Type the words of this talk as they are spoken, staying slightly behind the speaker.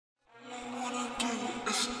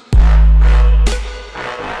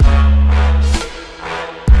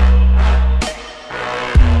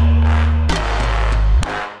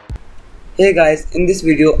Hey guys, in this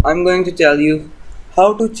video I'm going to tell you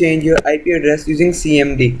how to change your IP address using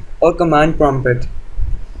CMD or command prompt.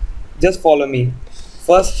 Just follow me.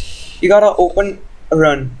 First, you gotta open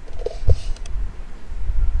run.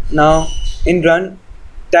 Now in run,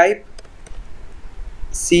 type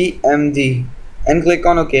CMD and click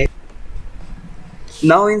on OK.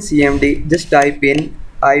 Now in CMD, just type in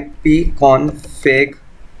ipconfig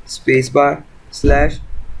spacebar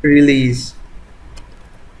 / release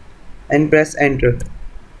and press enter.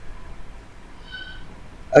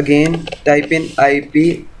 Again type in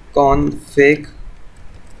ipconfig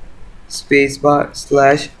spacebar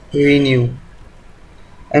 / renew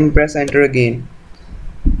and press enter again.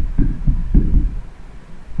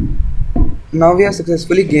 Now we have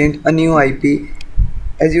successfully gained a new IP.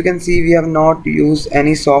 As you can see, we have not used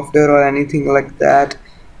any software or anything like that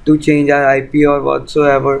to change our IP or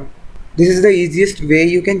whatsoever. This is the easiest way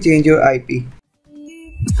you can change your IP.